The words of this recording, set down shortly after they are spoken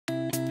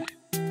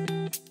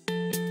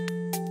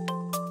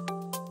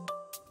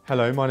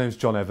Hello, my name is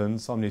John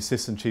Evans. I'm the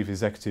Assistant Chief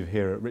Executive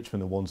here at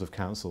Richmond and Wandsworth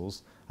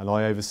Councils, and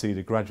I oversee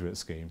the graduate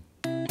scheme.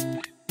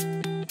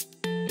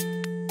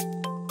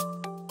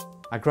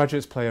 Our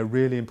graduates play a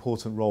really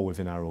important role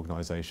within our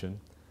organisation.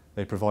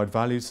 They provide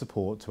valued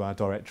support to our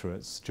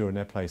directorates during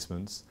their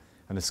placements,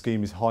 and the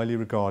scheme is highly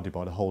regarded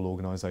by the whole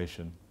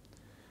organisation.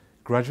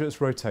 Graduates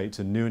rotate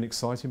to new and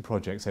exciting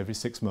projects every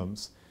 6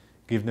 months,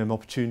 giving them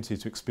opportunity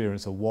to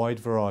experience a wide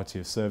variety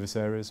of service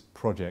areas,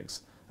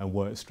 projects and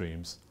work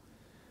streams.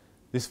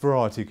 This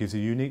variety gives a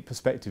unique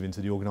perspective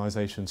into the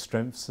organisation's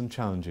strengths and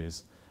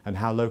challenges and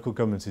how local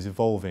government is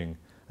evolving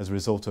as a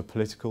result of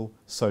political,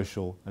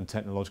 social and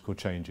technological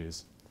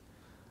changes.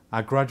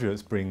 Our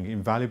graduates bring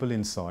invaluable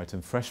insight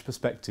and fresh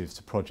perspectives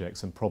to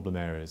projects and problem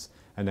areas,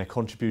 and their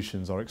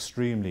contributions are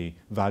extremely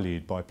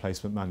valued by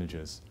placement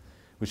managers,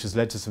 which has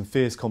led to some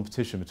fierce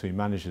competition between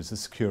managers to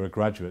secure a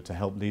graduate to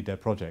help lead their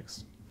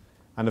projects.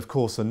 And of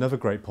course, another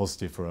great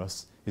positive for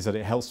us is that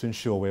it helps to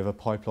ensure we have a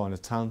pipeline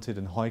of talented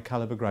and high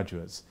calibre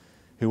graduates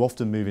who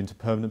often move into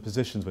permanent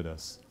positions with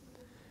us.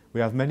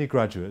 We have many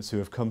graduates who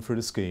have come through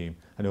the scheme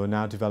and who are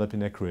now developing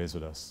their careers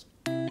with us.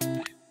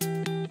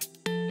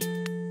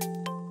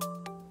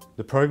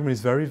 The programme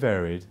is very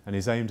varied and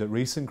is aimed at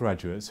recent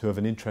graduates who have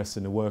an interest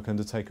in the work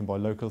undertaken by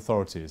local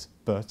authorities,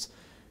 but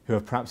who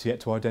have perhaps yet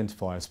to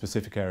identify a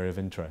specific area of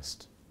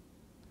interest.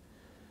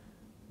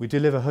 We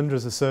deliver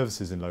hundreds of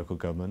services in local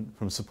government,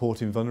 from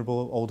supporting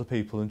vulnerable older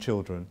people and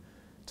children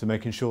to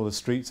making sure the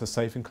streets are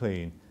safe and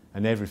clean,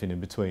 and everything in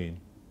between.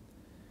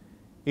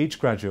 Each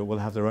graduate will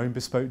have their own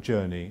bespoke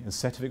journey and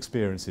set of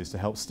experiences to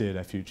help steer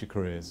their future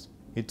careers.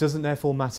 It doesn't therefore matter